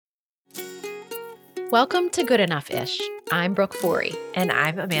Welcome to Good Enough-ish. I'm Brooke Forey. And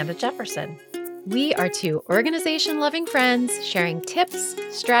I'm Amanda Jefferson. We are two organization-loving friends sharing tips,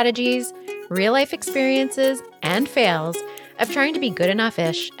 strategies, real-life experiences, and fails of trying to be good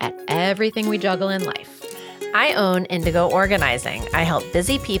enough-ish at everything we juggle in life. I own Indigo Organizing. I help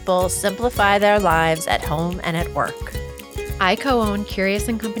busy people simplify their lives at home and at work. I co-own Curious &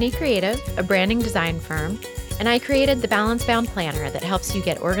 Company Creative, a branding design firm, and I created the Balance Bound Planner that helps you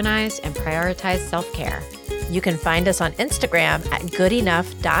get organized and prioritize self-care. You can find us on Instagram at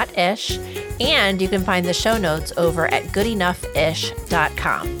goodenoughh.ish, and you can find the show notes over at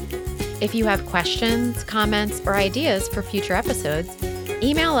goodenoughish.com. If you have questions, comments, or ideas for future episodes,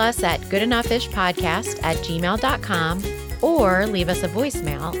 email us at goodenoughishpodcast@gmail.com or leave us a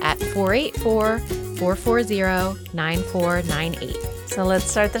voicemail at 484-440-9498. So let's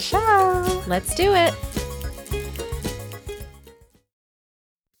start the show. Let's do it.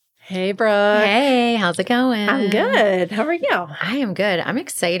 Hey, Brooke. Hey, how's it going? I'm good. How are you? I am good. I'm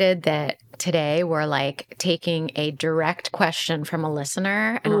excited that today we're taking a direct question from a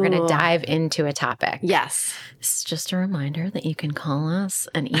listener and we're going to dive into a topic. Yes. This is just a reminder that you can call us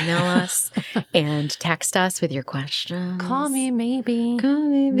and email us and text us with your questions. Call me, maybe. Call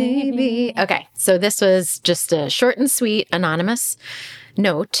me, maybe. Okay. So this was just a short and sweet anonymous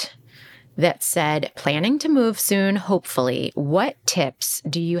note that said, planning to move soon, hopefully. What tips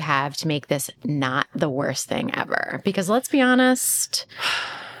do you have to make this not the worst thing ever? Because let's be honest,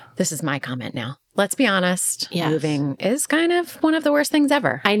 this is my comment now. Let's be honest, moving is kind of one of the worst things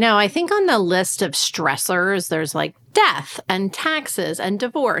ever. I know. I think on the list of stressors, there's like death and taxes and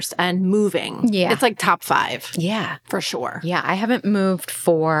divorce and moving. Yeah. It's like top 5. Yeah. For sure. Yeah. I haven't moved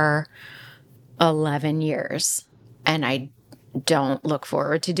for 11 years and I don't look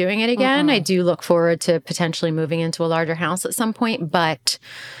forward to doing it again. I do look forward to potentially moving into a larger house at some point, but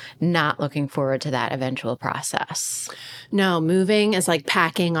not looking forward to that eventual process. No, moving is like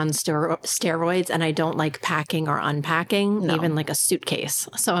packing on steroids, and I don't like packing or unpacking, even like a suitcase.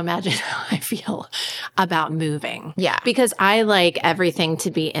 So imagine how I feel about moving. Yeah. Because I like everything to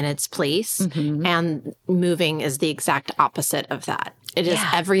be in its place, and moving is the exact opposite of that. It is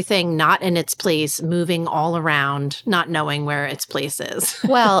everything not in its place, moving all around, not knowing where its place is.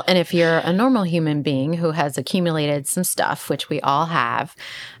 Well, and if you're a normal human being who has accumulated some stuff, which we all have,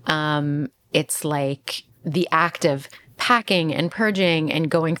 it's like the act of packing and purging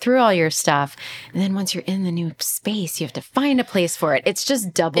and going through all your stuff. And then once you're in the new space, you have to find a place for it. It's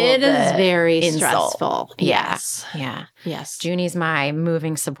just double. It is very insult. Stressful. Yes. Yeah. Yes. Junie's my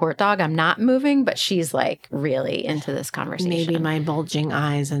moving support dog. I'm not moving, but she's like really into this conversation. Maybe my bulging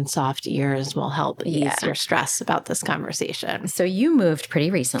eyes and soft ears will help ease your stress about this conversation. So you moved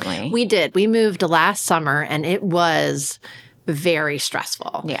pretty recently. We did. We moved last summer, and it was very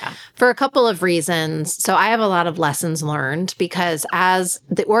stressful. Yeah. For a couple of reasons. So I have a lot of lessons learned because as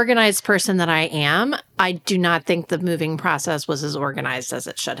the organized person that I am, I do not think the moving process was as organized as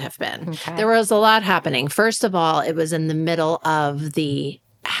it should have been. Okay. There was a lot happening. First of all, it was in the middle of the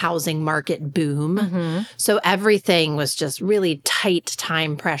housing market boom. So everything was just really tight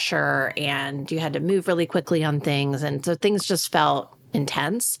time pressure and you had to move really quickly on things. And so things just felt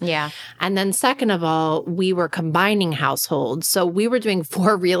intense. Yeah. And then second of all, we were combining households. So we were doing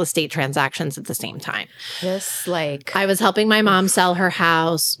 4 real estate transactions at the same time. I was helping my mom sell her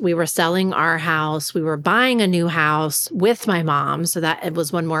house. We were selling our house. We were buying a new house with my mom. So that it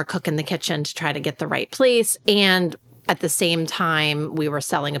was one more cook in the kitchen to try to get the right place. And at the same time, we were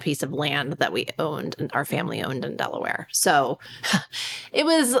selling a piece of land that we owned and our family owned in Delaware. So it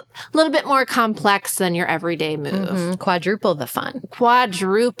was a little bit more complex than your everyday move. Quadruple the fun.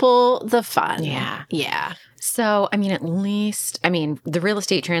 Quadruple the fun. Yeah. Yeah. So, the real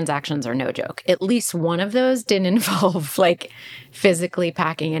estate transactions are no joke. At least one of those didn't involve physically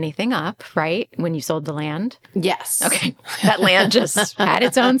packing anything up, right? When you sold the land? Yes. Okay. That land just had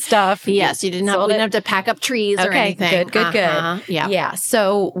its own stuff. Yes. We didn't have to pack up trees or anything. Good. Yeah. Yeah.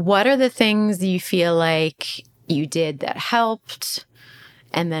 So what are the things you feel like you did that helped?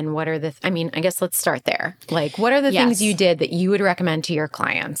 And then what are I guess let's start there. What are the things you did that you would recommend to your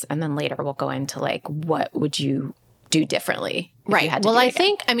clients? And then later we'll go into what would you do differently? Right. Well, I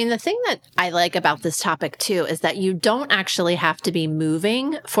think, the thing that I like about this topic too is that you don't actually have to be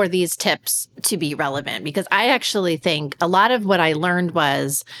moving for these tips to be relevant, because I actually think a lot of what I learned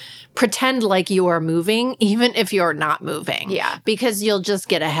was pretend like you are moving, even if you're not moving. Yeah. Because you'll just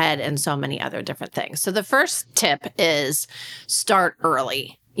get ahead in so many other different things. So the first tip is start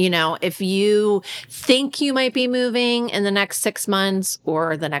early. If you think you might be moving in the next 6 months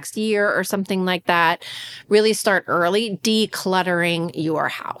or the next year or something like that, really start early decluttering your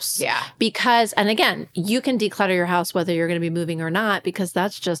house. Yeah. Because, and again, you can declutter your house whether you're going to be moving or not, because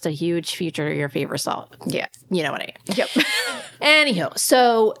that's just a huge feature of your favorite self. Yeah. You know what I mean? Yep. Anywho,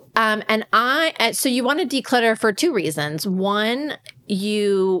 so so you want to declutter for 2 reasons. One,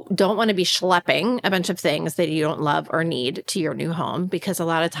 you don't want to be schlepping a bunch of things that you don't love or need to your new home, because a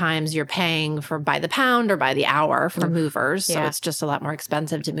lot of times you're paying for by the pound or by the hour for movers. So it's just a lot more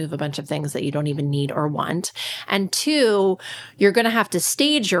expensive to move a bunch of things that you don't even need or want. And 2, you're going to have to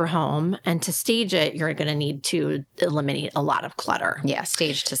stage your home, and to stage it, you're going to need to eliminate a lot of clutter. Yeah.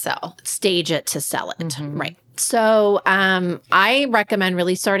 Stage to sell. Stage it to sell it. Right. So I recommend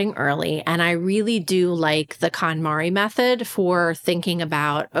really starting early, and I really do like the KonMari method for thinking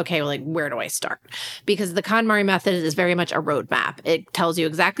about, okay, well, like, where do I start? Because the KonMari method is very much a roadmap. It tells you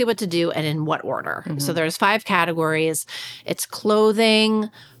exactly what to do and in what order. So there's 5 categories. It's clothing,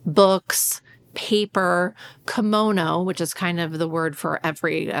 books, paper, kimono, which is kind of the word for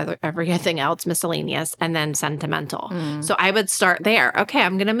everything else, miscellaneous, and then sentimental. So I would start there. Okay,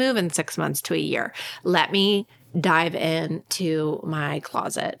 I'm going to move in 6 months to a year. Let me dive into my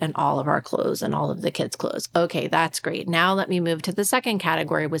closet and all of our clothes and all of the kids' clothes. Okay, that's great. Now let me move to the second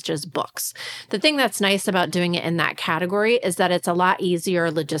category, which is books. The thing that's nice about doing it in that category is that it's a lot easier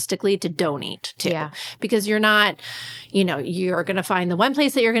logistically to donate to, because you're not, you're going to find the one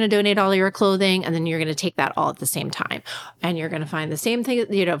place that you're going to donate all your clothing, and then you're going to take that all at the same time. And you're going to find the same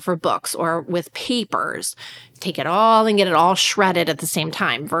thing, for books or with papers. Take it all and get it all shredded at the same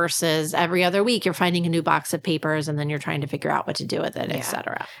time, versus every other week you're finding a new box of papers and then you're trying to figure out what to do with it,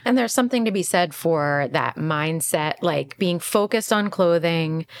 etc. And there's something to be said for that mindset, like being focused on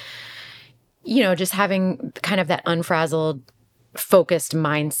clothing, just having kind of that unfrazzled, focused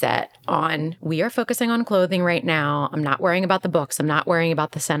mindset on, we are focusing on clothing right now. I'm not worrying about the books. I'm not worrying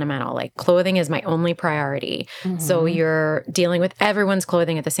about the sentimental. Like, clothing is my only priority. So you're dealing with everyone's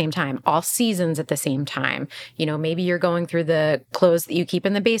clothing at the same time, all seasons at the same time. Maybe you're going through the clothes that you keep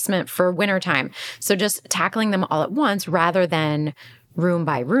in the basement for wintertime. So just tackling them all at once rather than room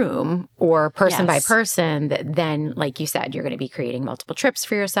by room or person by person, that then, like you said, you're going to be creating multiple trips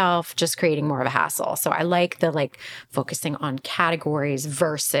for yourself, just creating more of a hassle. So I like the focusing on categories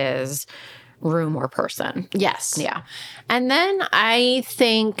versus room or person. Yes. Yeah. And then I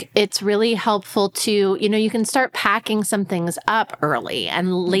think it's really helpful to, you can start packing some things up early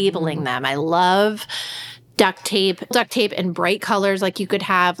and labeling them. I love duct tape in bright colors. Like, you could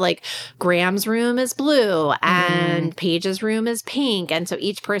have Graham's room is blue and Paige's room is pink. And so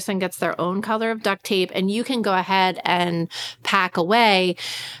each person gets their own color of duct tape, and you can go ahead and pack away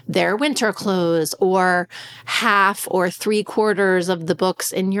their winter clothes or half or 3/4 of the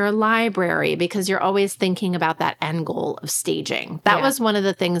books in your library, because you're always thinking about that end goal of staging. That was one of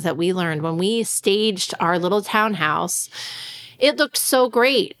the things that we learned when we staged our little townhouse. It looked so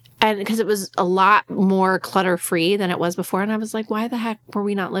great. And because it was a lot more clutter-free than it was before. And I was like, why the heck were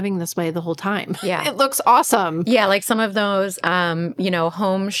we not living this way the whole time? Yeah. It looks awesome. Yeah, like some of those,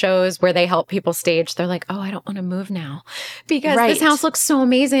 home shows where they help people stage, they're like, oh, I don't want to move now because this house looks so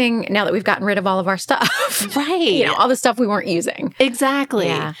amazing now that we've gotten rid of all of our stuff. Right. All the stuff we weren't using. Exactly.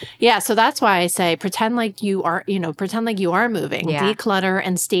 Yeah. Yeah. So that's why I say pretend like you are moving. Yeah. Declutter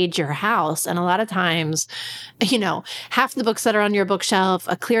and stage your house. And a lot of times, half the books that are on your bookshelf,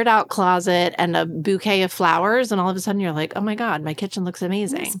 a cleared out closet, and a bouquet of flowers, and all of a sudden you're like, oh my God, my kitchen looks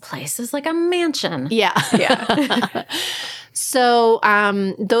amazing. This place is like a mansion. Yeah. Yeah. So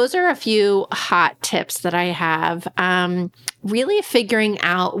those are a few hot tips that I have. Really figuring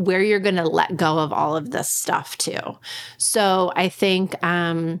out where you're going to let go of all of this stuff too. So I think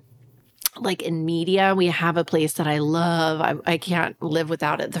in media, we have a place that I love. I can't live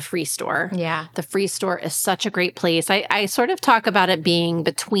without it. The Free Store. Yeah. The Free Store is such a great place. I sort of talk about it being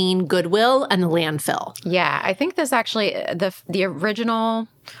between Goodwill and the landfill. Yeah. I think this actually, the original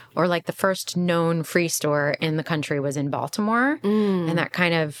or the first known Free Store in the country was in Baltimore. And that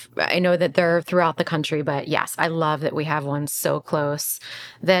kind of, I know that they're throughout the country, but yes, I love that we have one so close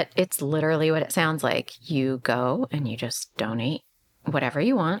that it's literally what it sounds like. You go and you just donate whatever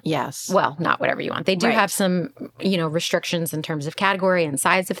you want. Yes. Well, not whatever you want. They do have some, restrictions in terms of category and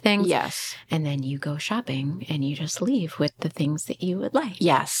size of things. Yes. And then you go shopping and you just leave with the things that you would like.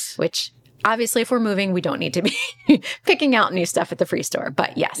 Yes. Which obviously, if we're moving, we don't need to be picking out new stuff at the Free Store.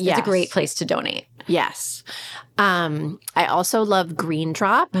 But yes, it's a great place to donate. Yes. I also love Green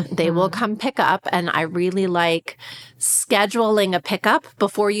Drop. They will come pick up, and I really like scheduling a pickup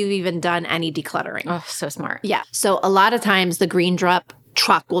before you've even done any decluttering. Oh, so smart. Yeah. So a lot of times the Green Drop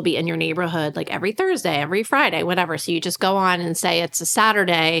truck will be in your neighborhood like every Thursday, every Friday, whatever. So you just go on and say it's a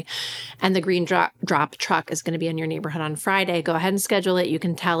Saturday and the green drop truck is going to be in your neighborhood on Friday. Go ahead and schedule it. You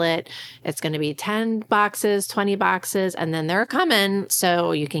can tell it it's going to be 10 boxes, 20 boxes, and then they're coming.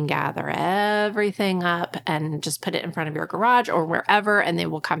 So you can gather everything up and just put it in front of your garage or wherever, and they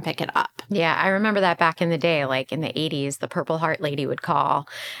will come pick it up. Yeah, I remember that back in the day, like in the 80s, the Purple Heart lady would call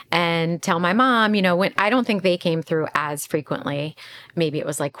and tell my mom, when I don't think they came through as frequently. Maybe it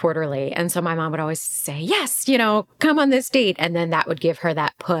was like quarterly. And so my mom would always say, yes, come on this date. And then that would give her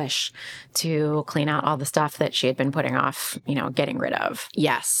that push to clean out all the stuff that she had been putting off, getting rid of.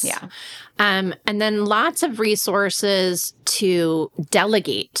 Yes. Yeah. And then lots of resources to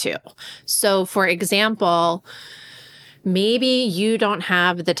delegate to. So, for example, maybe you don't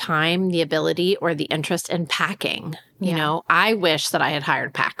have the time, the ability, or the interest in packing. I wish that I had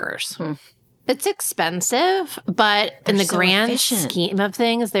hired packers. It's expensive, but in the grand scheme of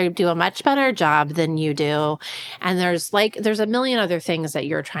things, they do a much better job than you do. And there's a million other things that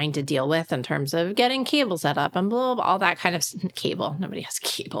you're trying to deal with in terms of getting cable set up and blah, blah, all that kind of cable. Nobody has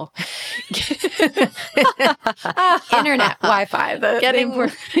cable. Internet, Wi-Fi.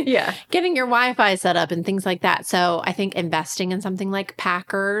 Getting your Wi-Fi set up and things like that. So I think investing in something like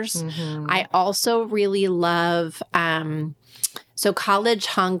packers. Mm-hmm. I also really love so College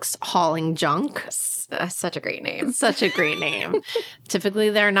Hunks Hauling Junk. Such a great name. Such a great name. Typically,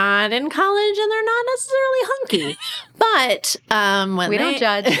 they're not in college and they're not necessarily hunky. But when we don't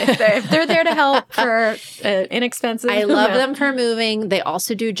judge if they're there to help for inexpensive. I love them for moving. They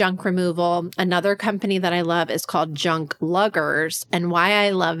also do junk removal. Another company that I love is called Junk Luggers. And why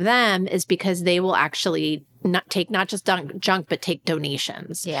I love them is because they will actually not just junk, but take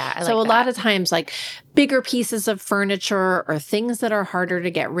donations. Yeah. I so like a lot of times, like bigger pieces of furniture or things that are harder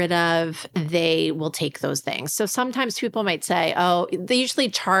to get rid of, they will take those things. So sometimes people might say, oh, they usually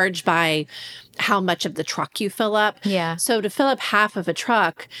charge by how much of the truck you fill up. Yeah. So to fill up half of a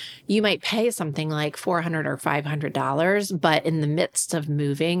truck, you might pay something like $400 or $500, but in the midst of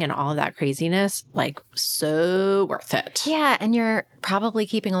moving and all of that craziness, like so worth it. Yeah. And you're probably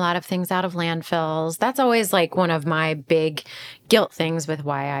keeping a lot of things out of landfills. That's always like one of my big guilt things with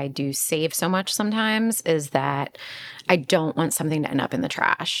why I do save so much sometimes is that I don't want something to end up in the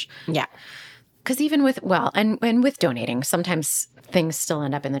trash. Yeah. Because even with, and with donating, sometimes things still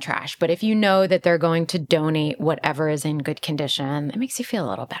end up in the trash. But if you know that they're going to donate whatever is in good condition, it makes you feel a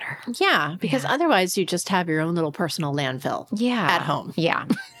little better. Yeah, because otherwise you just have your own little personal landfill at home. Yeah.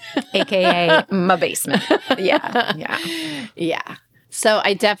 AKA my basement. Yeah. Yeah. So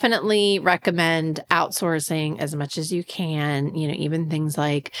I definitely recommend outsourcing as much as you can, even things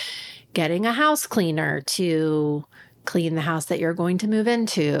like getting a house cleaner to clean the house that you're going to move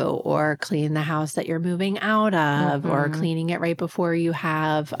into or clean the house that you're moving out of or cleaning it right before you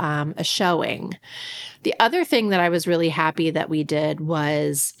have a showing. The other thing that I was really happy that we did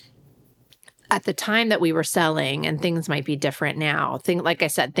was at the time that we were selling, and things might be different now, like I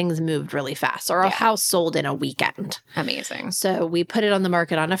said, things moved really fast. Or a house sold in a weekend. Amazing. So we put it on the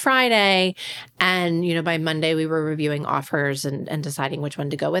market on a Friday, and by Monday we were reviewing offers and deciding which one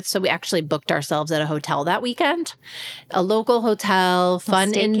to go with. So we actually booked ourselves at a hotel that weekend, a local hotel,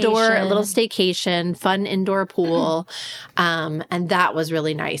 fun indoor, a little staycation, fun indoor pool, and that was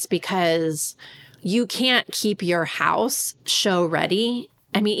really nice because you can't keep your house show ready.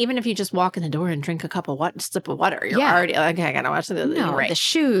 I mean, even if you just walk in the door and drink a sip of water, you're already like, I gotta watch the the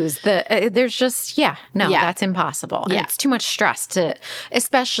shoes. There's just that's impossible. And it's too much stress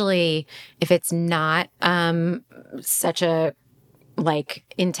especially if it's not such a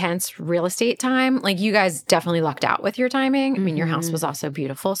intense real estate time. Like you guys definitely lucked out with your timing. I mean, your house was also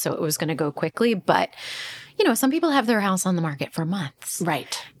beautiful, so it was going to go quickly. But some people have their house on the market for months,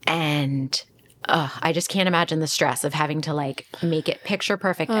 right? And I just can't imagine the stress of having to make it picture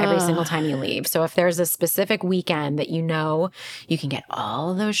perfect every single time you leave. So if there's a specific weekend that you can get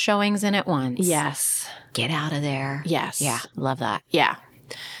all those showings in at once. Yes. Get out of there. Yes. Yeah. Love that. Yeah.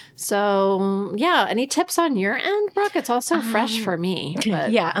 So, any tips on your end, Brooke? It's also fresh for me.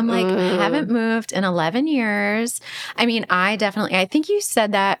 But, I'm I haven't moved in 11 years. I mean, I think you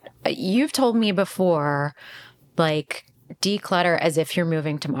said that. You've told me before, declutter as if you're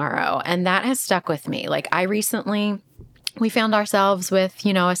moving tomorrow. And that has stuck with me. We found ourselves with,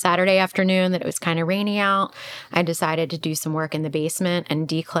 a Saturday afternoon that it was kind of rainy out. I decided to do some work in the basement and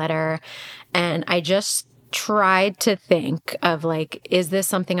declutter. And I just tried to think of is this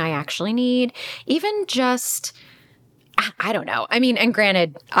something I actually need? Even just, I don't know. I mean, and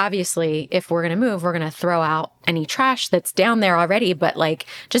granted, obviously, if we're going to move, we're going to throw out any trash that's down there already, but like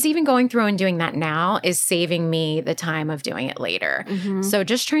just even going through and doing that now is saving me the time of doing it later. So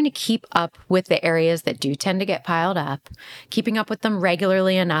just trying to keep up with the areas that do tend to get piled up, keeping up with them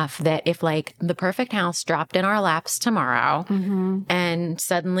regularly enough that if like the perfect house dropped in our laps tomorrow and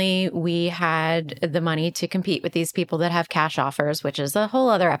suddenly we had the money to compete with these people that have cash offers, which is a whole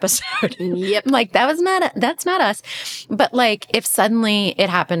other episode. Yep. Like that's not us. But like if suddenly it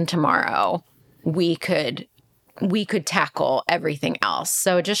happened tomorrow, we could tackle everything else.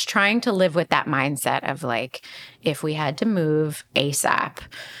 So just trying to live with that mindset of like, if we had to move ASAP,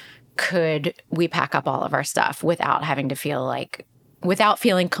 could we pack up all of our stuff without having to without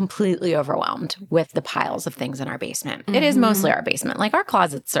feeling completely overwhelmed with the piles of things in our basement. It is mostly our basement. Like our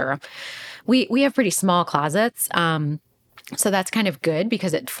closets we have pretty small closets. So that's kind of good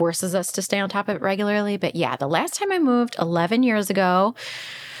because it forces us to stay on top of it regularly. But yeah, the last time I moved 11 years ago,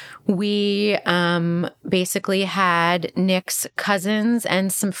 we basically had Nick's cousins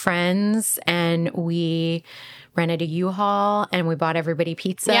and some friends, and we rented a U-Haul and we bought everybody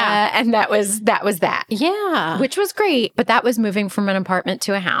pizza. Yeah. And that was that. Yeah. Which was great, but that was moving from an apartment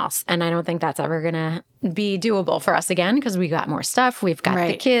to a house. And I don't think that's ever going to be doable for us again because we got more stuff. We've got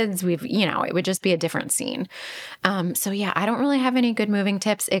the kids. It would just be a different scene. So yeah, I don't really have any good moving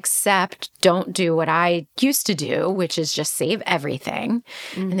tips except don't do what I used to do, which is just save everything.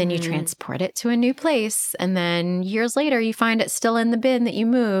 And then you transport it to a new place. And then years later, you find it still in the bin that you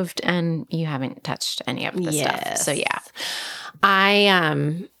moved and you haven't touched any of the stuff. So yeah.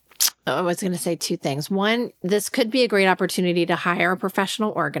 I was going to say two things. One, this could be a great opportunity to hire a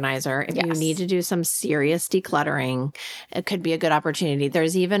professional organizer. If you need to do some serious decluttering, it could be a good opportunity.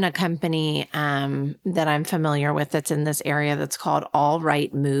 There's even a company that I'm familiar with that's in this area that's called All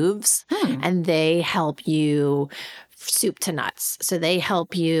Right Moves, and they help you soup to nuts. So they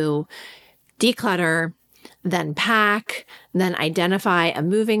help you declutter, then pack, then identify a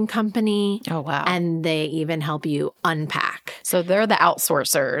moving company. Oh, wow. And they even help you unpack. So they're the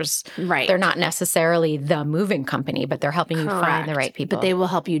outsourcers. Right. They're not necessarily the moving company, but they're helping you find the right people. But they will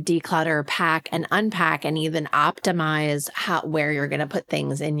help you declutter, pack, and unpack, and even optimize where you're going to put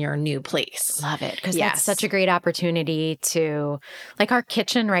things in your new place. Love it. Because that's such a great opportunity to, like our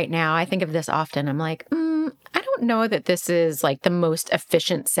kitchen right now, I think of this often. I'm like, I don't know that this is like the most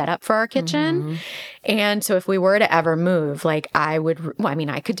efficient setup for our kitchen. And so if we were to ever move, like I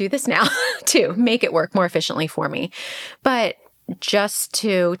could do this now too, make it work more efficiently for me. But just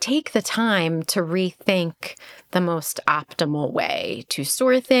to take the time to rethink the most optimal way to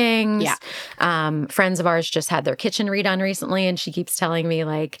store things. Yeah. Friends of ours just had their kitchen redone recently, and she keeps telling me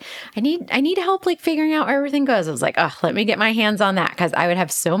like, I need help like figuring out where everything goes. I was like, oh, let me get my hands on that because I would have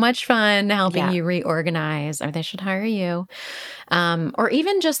so much fun helping you reorganize. Or they should hire you. Or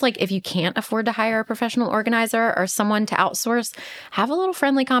even just like if you can't afford to hire a professional organizer or someone to outsource, have a little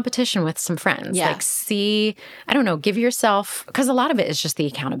friendly competition with some friends. Yeah. Like give yourself, because a lot of it is just the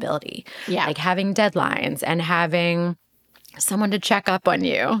accountability. Yeah. Like having deadlines and having someone to check up on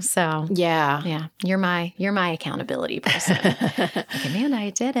you. So yeah, you're my accountability person. Like, Amanda, I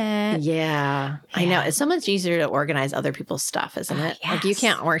did it. Yeah, I know. It's so much easier to organize other people's stuff, isn't it? Yes. Like you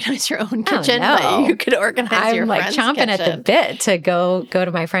can't organize your own kitchen, but you could organize your friend's kitchen. I'm like chomping at the bit to go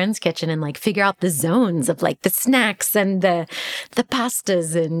to my friend's kitchen and like figure out the zones of like the snacks and the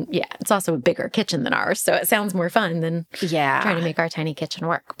pastas. And yeah, it's also a bigger kitchen than ours, so it sounds more fun than trying to make our tiny kitchen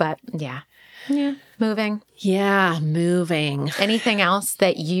work. But yeah, moving. Yeah, moving. Anything else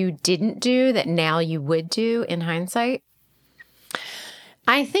that you didn't do that now you would do in hindsight?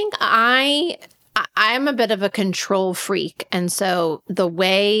 I think I'm a bit of a control freak. And so the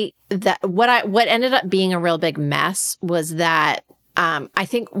way that what ended up being a real big mess was that I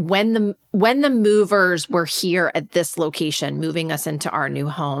think when the movers were here at this location, moving us into our new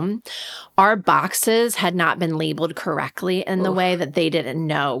home, our boxes had not been labeled correctly in the way that they didn't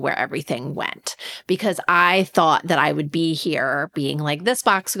know where everything went. Because I thought that I would be here being like, this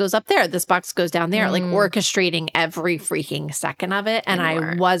box goes up there, this box goes down there, like orchestrating every freaking second of it. And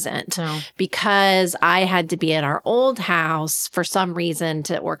I wasn't because I had to be at our old house for some reason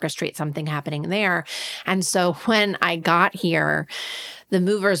to orchestrate something happening there. And so when I got here, the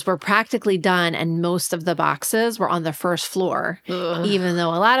movers were practically done and most of the boxes were on the first floor, even though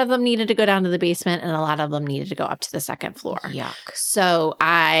a lot of them needed to go down to the basement and a lot of them needed to go up to the second floor. Yuck. So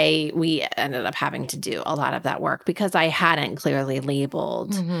we ended up having to do a lot of that work because I hadn't clearly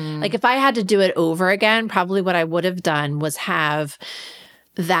labeled. Like if I had to do it over again, probably what I would have done was have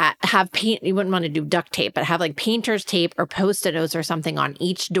that have paint. You wouldn't want to do duct tape, but have like painter's tape or Post-it notes or something on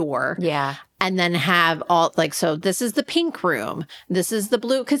each door. Yeah. And then have all like, so this is the pink room. This is the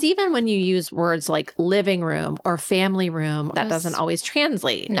blue. Because even when you use words like living room or family room, that doesn't always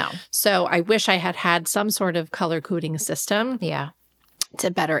translate. No. So I wish I had had some sort of color coding system. Yeah. To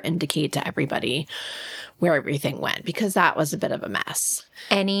better indicate to everybody where everything went, because that was a bit of a mess.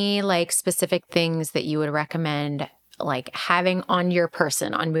 Any like specific things that you would recommend like having on your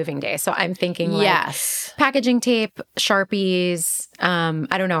person on moving day? So I'm thinking like Yes. packaging tape, Sharpies.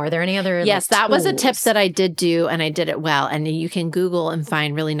 I don't know. Are there any other? Yes, like, that was a tip tools? that I did do, and I did it well. And you can Google and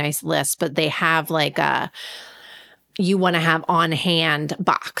find really nice lists, but they have like you want to have on hand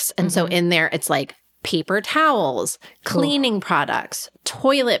box. And so in there, it's like paper towels, cleaning products,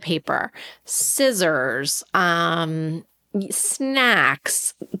 toilet paper, scissors,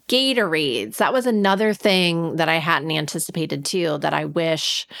 snacks, Gatorades. That was another thing that I hadn't anticipated too, that I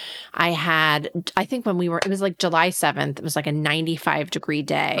wish I had. I think when it was like July 7th, it was like a 95-degree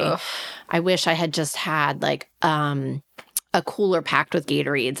day. Ugh. I wish I had just had like a cooler packed with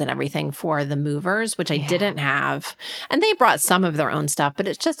Gatorades and everything for the movers, which I didn't have. And they brought some of their own stuff, but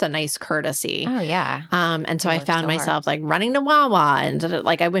it's just a nice courtesy. Oh, yeah. And so I worked found so myself like running to Wawa and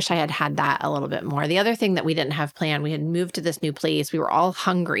like, I wish I had had that a little bit more. The other thing that we didn't have planned, we had moved to this new place. We were all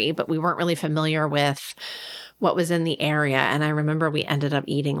hungry, but we weren't really familiar with what was in the area. And I remember we ended up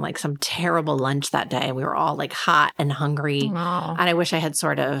eating like some terrible lunch that day. We were all like hot and hungry. Oh. And I wish I had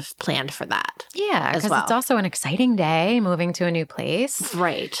sort of planned for that. Yeah, as because well. it's also an exciting day moving to a new place.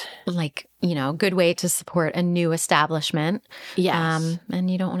 Right. Like, good way to support a new establishment. Yes. And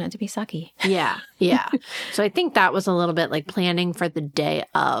you don't want it to be sucky. Yeah. Yeah. So I think that was a little bit like planning for the day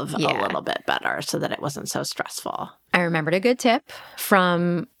of a Yeah. little bit better so that it wasn't so stressful. I remembered a good tip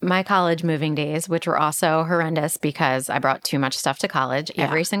from my college moving days, which were also horrendous because I brought too much stuff to college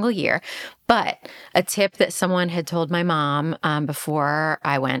every single year. But a tip that someone had told my mom before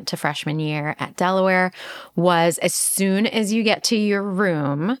I went to freshman year at Delaware was as soon as you get to your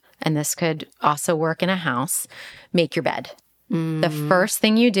room, and this could also work in a house, make your bed. The first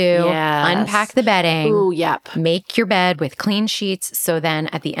thing you do, unpack the bedding. Ooh, yep. Make your bed with clean sheets. So then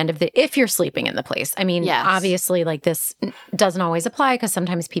at the end of if you're sleeping in the place, I mean, obviously like this doesn't always apply because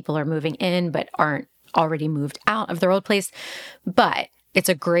sometimes people are moving in but aren't already moved out of their old place. But it's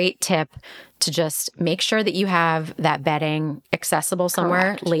a great tip to just make sure that you have that bedding accessible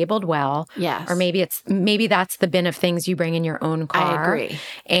somewhere, labeled well. Yes. Or maybe that's the bin of things you bring in your own car. I agree.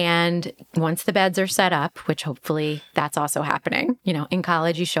 And once the beds are set up, which hopefully that's also happening, in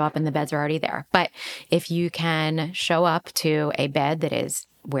college you show up and the beds are already there. But if you can show up to a bed that is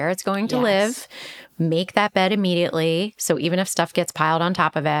where it's going to live, make that bed immediately. So even if stuff gets piled on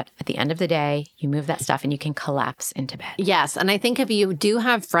top of it, at the end of the day, you move that stuff and you can collapse into bed. Yes. And I think if you do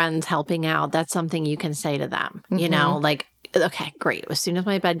have friends helping out, that's something you can say to them, like, okay, great. As soon as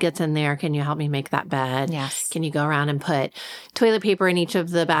my bed gets in there, can you help me make that bed? Yes. Can you go around and put toilet paper in each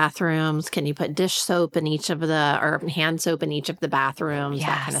of the bathrooms? Can you put dish soap in each of or hand soap in each of the bathrooms?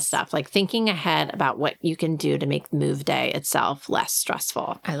 That kind of stuff. Like thinking ahead about what you can do to make move day itself less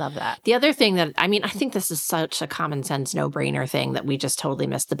stressful. I love that. The other thing I think this is such a common sense, no-brainer thing that we just totally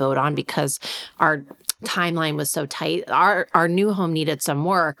missed the boat on because our timeline was so tight. Our new home needed some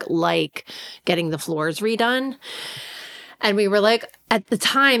work, like getting the floors redone. And we were like, at the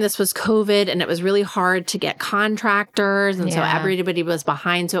time, this was COVID and it was really hard to get contractors. And so everybody was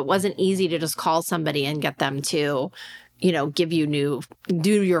behind. So it wasn't easy to just call somebody and get them to,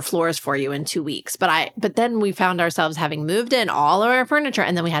 do your floors for you in 2 weeks. But then we found ourselves having moved in all of our furniture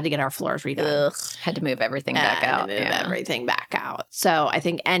and then we had to get our floors redone. Had to move everything back out. Everything back out. So I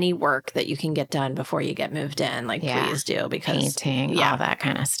think any work that you can get done before you get moved in, please do because painting, all that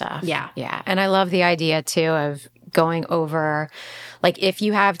kind of stuff. Yeah. Yeah. And I love the idea too of going over, like if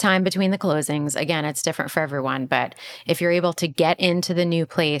you have time between the closings, again, it's different for everyone, but if you're able to get into the new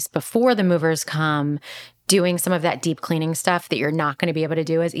place before the movers come, doing some of that deep cleaning stuff that you're not going to be able to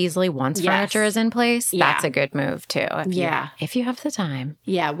do as easily once furniture is in place, that's a good move too. If you have the time.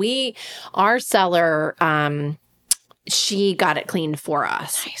 Yeah. Our seller, she got it cleaned for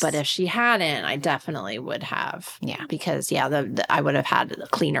us. Nice. But if she hadn't, I definitely would have. Yeah. Because, I would have had the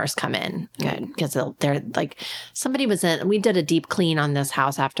cleaners come in. Good. Because they're like, we did a deep clean on this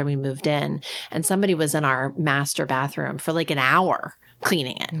house after we moved in, and somebody was in our master bathroom for like an hour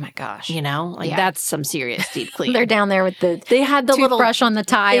cleaning it. Oh my gosh. That's some serious deep clean. They're down there with they had the little brush on the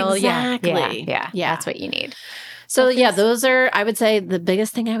tile. Exactly. Yeah. That's what you need. So yeah, those are, I would say the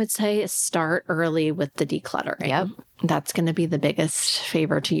biggest thing I would say is start early with the decluttering. Yep. That's going to be the biggest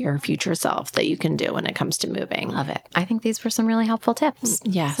favor to your future self that you can do when it comes to moving. Love it. I think these were some really helpful tips.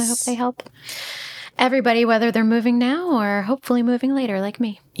 Yes. So I hope they help everybody, whether they're moving now or hopefully moving later like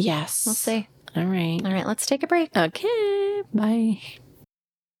me. Yes. We'll see. All right. All right, let's take a break. Okay. Bye.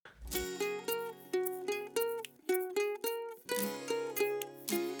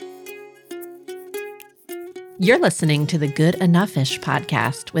 You're listening to the Good Enough-ish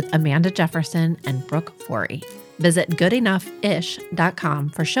podcast with Amanda Jefferson and Brooke Forey. Visit goodenoughIsh.com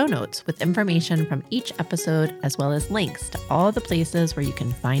for show notes with information from each episode, as well as links to all the places where you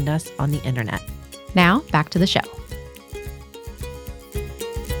can find us on the internet. Now, back to the show.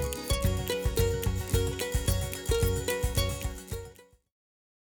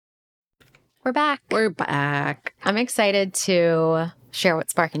 We're back. We're back. I'm excited to share what's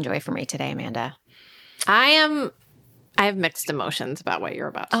sparking joy for me today, Amanda. I have mixed emotions about what you're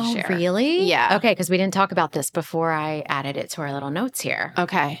about to share. Oh, really? Yeah. Okay, because we didn't talk about this before I added it to our little notes here.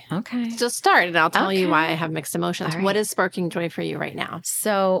 Okay. Okay. Just start and I'll tell you Okay. why I have mixed emotions. All right. What is sparking joy for you right now?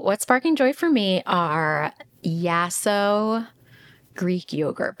 So, what's sparking joy for me are Yasso Greek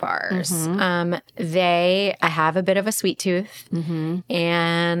yogurt bars. I have a bit of a sweet tooth,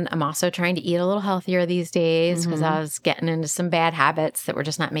 and I'm also trying to eat a little healthier these days because I was getting into some bad habits that were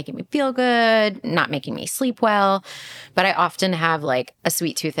just not making me feel good, not making me sleep well. But I often have like a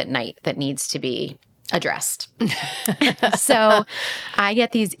sweet tooth at night that needs to be addressed. So I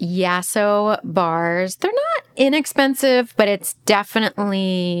get these Yasso bars. They're not inexpensive, but it's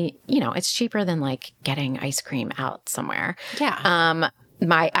definitely, it's cheaper than like getting ice cream out somewhere. Yeah.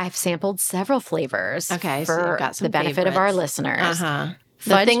 I've sampled several flavors Okay, so for you've got some the benefit of our favorites. listeners. The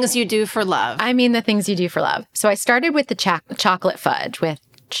Fudge- things you do for love. I mean, the things you do for love. So I started with the chocolate fudge, which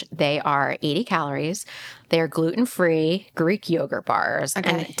they are 80 calories. They're gluten-free Greek yogurt bars. Okay.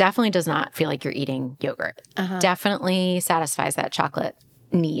 And it definitely does not feel like you're eating yogurt. Definitely satisfies that chocolate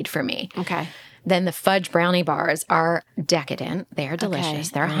need for me. Okay. Then the fudge brownie bars are decadent. They are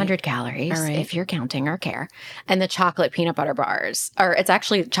delicious. They're 100 calories All right. if you're counting or care. And the chocolate peanut butter bars, or it's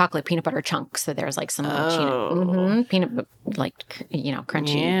actually chocolate peanut butter chunks. So there's like some little peanut, like,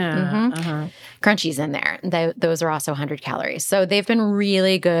 crunchy. Yeah. Crunchies in there. Those are also 100 calories. So they've been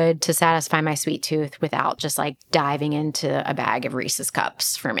really good to satisfy my sweet tooth without just like diving into a bag of Reese's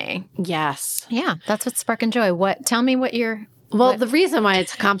cups for me. Yes. Yeah, that's what's sparking joy. Tell me what you're... Well, the reason why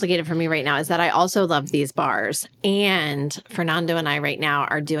it's complicated for me right now is that I also love these bars. And Fernando and I right now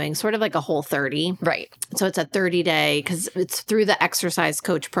are doing sort of like a Whole30. Right. So it's a 30-day, because it's through the exercise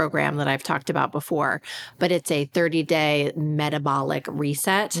coach program that I've talked about before, but it's a 30-day metabolic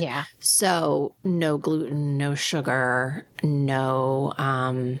reset. Yeah. So no gluten, no sugar, no,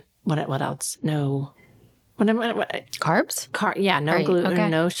 what else? No. Carbs? No Right, gluten, okay.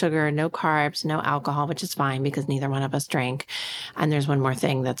 no sugar, no carbs, no alcohol, which is fine because neither one of us drink. And there's one more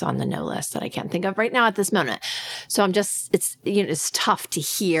thing that's on the no list that I can't think of right now at this moment. So I'm just, it's tough to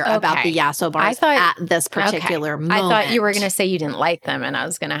hear about the Yasso bars at this particular moment. I thought you were going to say you didn't like them and I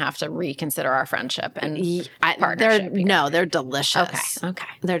was going to have to reconsider our friendship and partnership. They're delicious. Okay.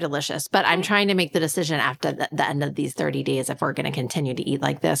 They're delicious. But I'm trying to make the decision after the end of these 30 days if we're going to continue to eat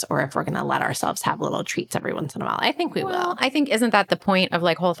like this or if we're going to let ourselves have little treats every once in a while. I think we will. I think, isn't that the point of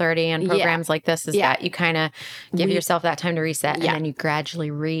like Whole30 and programs like this is that you kind of give yourself that time to reset and then you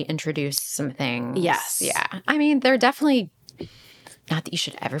gradually reintroduce some things. Yes. Yeah. I mean, they're definitely, not that you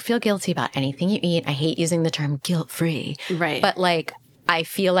should ever feel guilty about anything you eat. I hate using the term guilt-free. Right. But like, I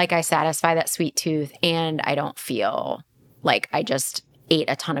feel like I satisfy that sweet tooth and I don't feel like I just ate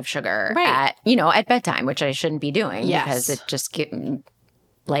a ton of sugar at bedtime, which I shouldn't be doing because it just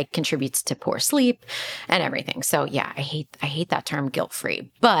contributes to poor sleep and everything. So yeah, I hate that term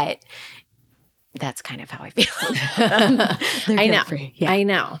guilt-free, but that's kind of how I feel. I know. Yeah. I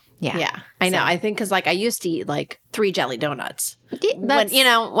know. Yeah. I know. I think because I used to eat like 3 jelly donuts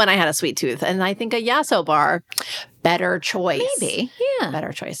when I had a sweet tooth. And I think a Yasso bar, better choice. Maybe. Yeah.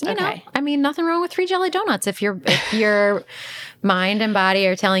 Better choice. You Okay. know, I mean, nothing wrong with 3 jelly donuts. If your mind and body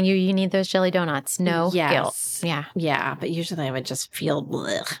are telling you need those jelly donuts, no guilt. Yeah. Yeah. But usually I would just feel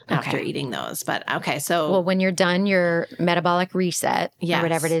blech after eating those. But okay. So, Well, when you're done your metabolic reset or Yes.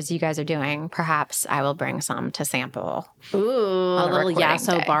 whatever it is you guys are doing, perhaps I will bring some to sample. a little recording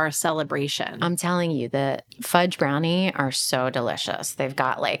Yasso day. bar celebration. I'm telling you, the fudge brownie are so delicious. They've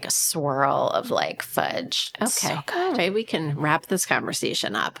got like a swirl of like fudge. It's Okay. so good. All right. We can wrap this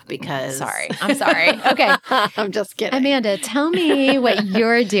conversation up because. I'm sorry. Okay. I'm just kidding. Amanda, tell me what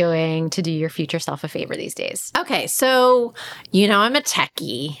you're doing to do your future self a favor these days. Okay, so I'm a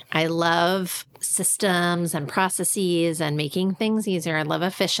techie. I love systems and processes and making things easier. I love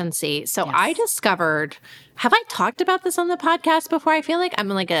efficiency. So Yes. I discovered, have I talked about this on the podcast before? I feel like I'm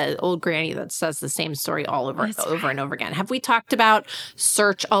like an old granny that says the same story all over and over again. Have we talked about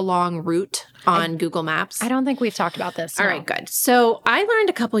search along route on Google Maps? I don't think we've talked about this. All no. right, good. So I learned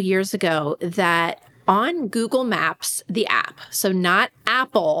a couple years ago that on Google Maps, the app, so not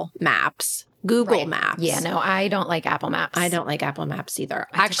Apple Maps, Google Maps. Yeah, no, I don't like Apple Maps. I don't like Apple Maps either.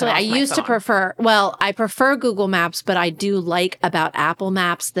 I took it Actually, off I my used to phone. prefer, I prefer Google Maps, but I do like about Apple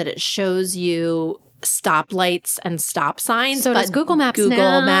Maps that it shows you stoplights and stop signs. So but does Google Maps Google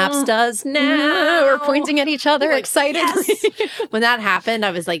now. Maps does now. We're pointing at each other excitedly. Yes. When that happened, I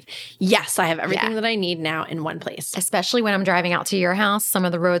was like, yes, I have everything that I need now in one place. Especially when I'm driving out to your house. Some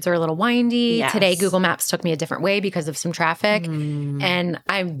of the roads are a little windy. Yes. Today, Google Maps took me a different way because of some traffic. And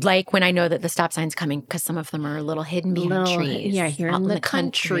I like when I know that the stop sign's coming because some of them are a little hidden behind trees. Yeah, here out in the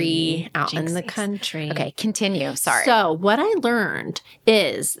country, out in the Jinxies. country. Okay, continue. Sorry. So what I learned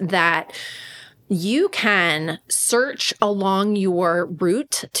is that you can search along your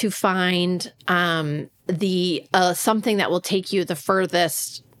route to find the something that will take you the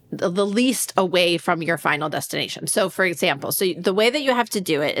furthest, the least away from your final destination. So for example, so the way that you have to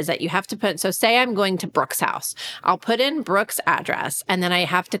do it is that you have to put, so say I'm going to Brooke's house. I'll put in Brooke's address and then I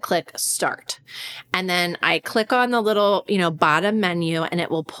have to click start. And then I click on the little, bottom menu and it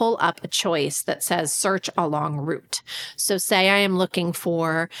will pull up a choice that says search along route. So say I am looking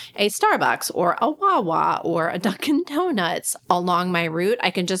for a Starbucks or a Wawa or a Dunkin' Donuts along my route.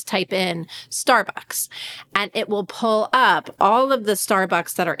 I can just type in Starbucks and it will pull up all of the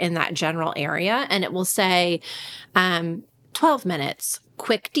Starbucks that are in that general area, and it will say 12 minutes,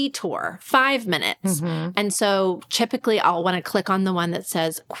 quick detour, 5 minutes. And so typically I'll want to click on the one that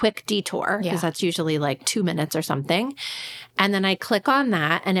says quick detour because that's usually like 2 minutes or something. And then I click on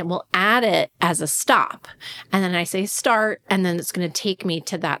that and it will add it as a stop. And then I say start, and then it's going to take me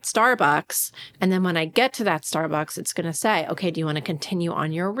to that Starbucks. And then when I get to that Starbucks, it's going to say, okay, do you want to continue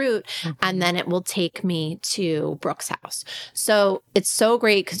on your route? And then it will take me to Brooke's house. So it's so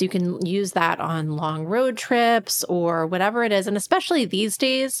great because you can use that on long road trips or whatever it is. And especially these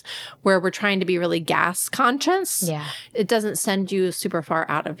days where we're trying to be really gas conscious, it doesn't send you super far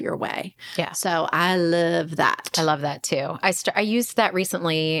out of your way. Yeah. So I love that. I love that too. I used that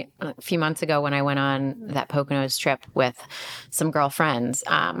recently a few months ago when I went on that Poconos trip with some girlfriends.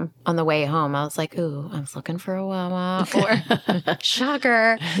 On the way home, I was like, ooh, I was looking for a Wawa or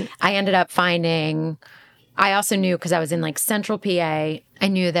shocker. I ended up finding, I also knew because I was in like central PA, I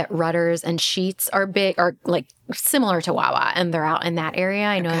knew that Rudders and Sheets are like similar to Wawa, and they're out in that area.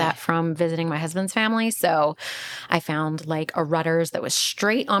 I know that from visiting my husband's family. So I found like a Rudders that was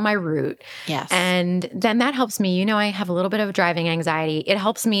straight on my route. Yes. And then that helps me. I have a little bit of driving anxiety. It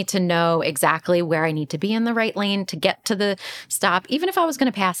helps me to know exactly where I need to be in the right lane to get to the stop, even if I was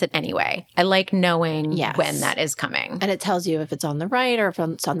going to pass it anyway. I like knowing when that is coming. And it tells you if it's on the right or if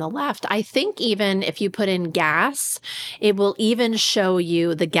it's on the left. I think even if you put in gas, it will even show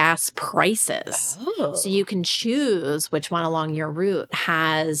you the gas prices. Oh. So you can choose which one along your route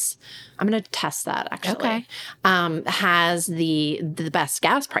has, I'm going to test that actually, has the best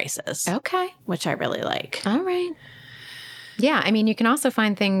gas prices. Okay. Which I really like. All right. Yeah. I mean, you can also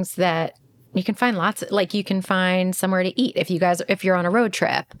find things that you can find you can find somewhere to eat. If you're on a road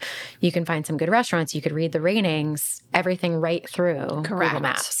trip, you can find some good restaurants. You could read the ratings, everything right through Google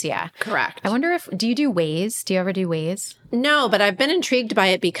Maps. Yeah. Correct. I wonder do you do Waze? Do you ever do Waze? No, but I've been intrigued by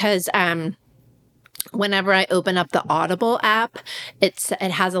it because whenever I open up the Audible app, it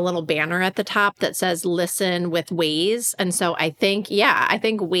has a little banner at the top that says listen with Waze. And so I think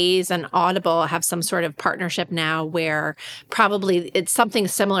Waze and Audible have some sort of partnership now where probably it's something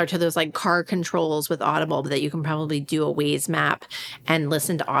similar to those like car controls with Audible, that you can probably do a Waze map and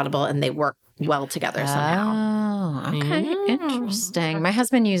listen to Audible and they work well together somehow. Oh, okay. Interesting. My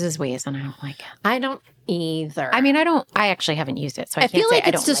husband uses Waze and I don't like it. I don't either. I mean, I actually haven't used it, so I can't feel say like I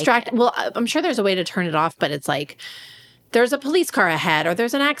it's don't like distracting. it. Well, I'm sure there's a way to turn it off, but it's like there's a police car ahead or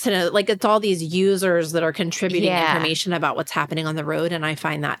there's an accident. Like it's all these users that are contributing information about what's happening on the road. And I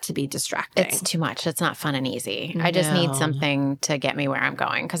find that to be distracting. It's too much. It's not fun and easy. I just need something to get me where I'm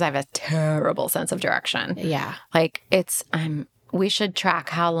going because I have a terrible sense of direction. Yeah. Like we should track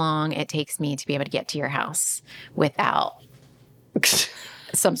how long it takes me to be able to get to your house without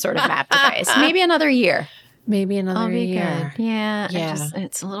some sort of map device. Maybe another year. Maybe another I'll be year. good. Yeah. Yeah.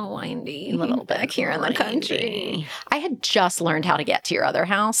 It's a little windy. A little back bit here in the country. windy. I had just learned how to get to your other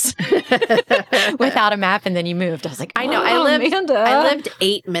house without a map, and then you moved. I was like, I know. "Oh, Amanda." I lived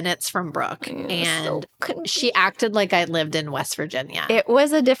 8 minutes from Brooke, So and convenient. she acted like I lived in West Virginia. It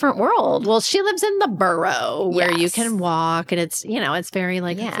was a different world. Well, she lives in the borough where you Yes. can walk, and it's it's very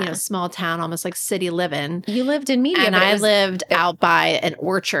like Yeah. small town, almost like city living. You lived in media, And but I lived out by an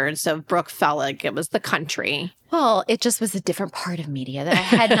orchard, so Brooke felt like it was the country. well, it just was a different part of media that I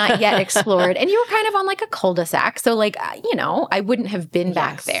had not yet explored. And you were kind of on like a cul-de-sac. So like, I wouldn't have been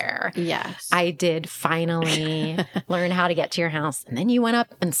back Yes. there. Yes. I did finally learn how to get to your house. And then you went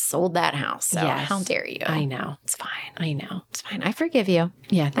up and sold that house. So Yes. how dare you? I know. It's fine. I know. It's fine. I forgive you.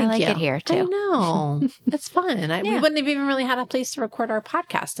 Yeah, thank like you. it here, I too. know. It's fun. We Yeah. wouldn't have even really had a place to record our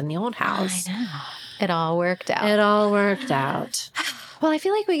podcast in the old house. I know. It all worked out. It all worked out. Well, I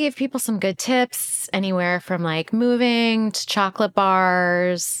feel like we gave people some good tips, anywhere from like moving to chocolate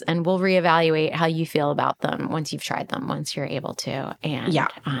bars, and we'll reevaluate how you feel about them once you've tried them, once you're able to. And Yeah.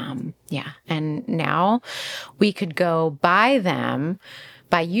 And now we could go buy them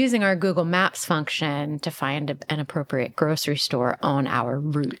by using our Google Maps function to find an appropriate grocery store on our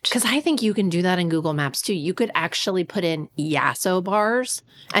route. Because I think you can do that in Google Maps too. You could actually put in Yasso bars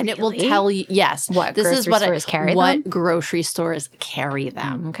and it will Really? tell you, yes, What grocery stores carry what them? grocery stores carry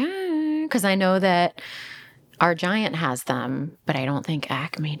them. Okay. Because I know that our Giant has them, but I don't think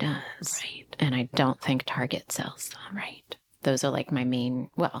Acme does. Right. And I don't think Target sells them. Right. Those are like my main,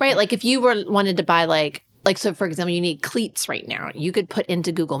 Right. Like if you wanted to buy like, so for example, you need cleats right now. You could put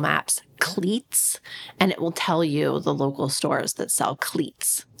into Google Maps cleats and it will tell you the local stores that sell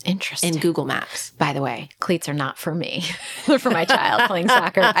cleats Interesting. in Google Maps. By the way, cleats are not for me. They're for my child playing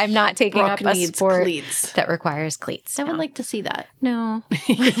soccer. I'm not taking Brooke up a needs sport cleats. that requires cleats. I would like to see that. No.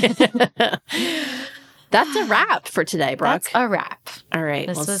 That's a wrap for today, Brooke. That's a wrap. All right.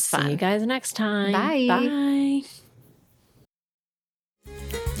 This We'll was see fun. you guys next time. Bye. Bye.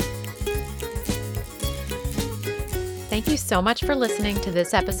 Thank you so much for listening to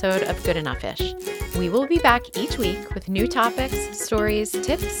this episode of Good Enough-ish. We will be back each week with new topics, stories,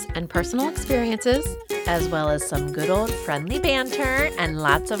 tips, and personal experiences, As well as some good old friendly banter and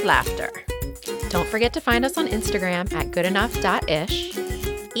lots of laughter. Don't forget to find us on Instagram at goodenoughh.ish.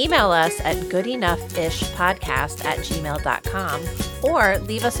 Email us at goodenoughishpodcast@gmail.com or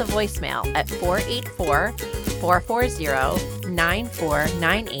leave us a voicemail at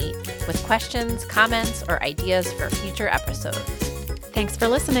 484-440-9498 with questions, comments, or ideas for future episodes. Thanks for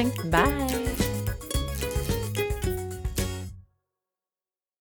listening. Bye.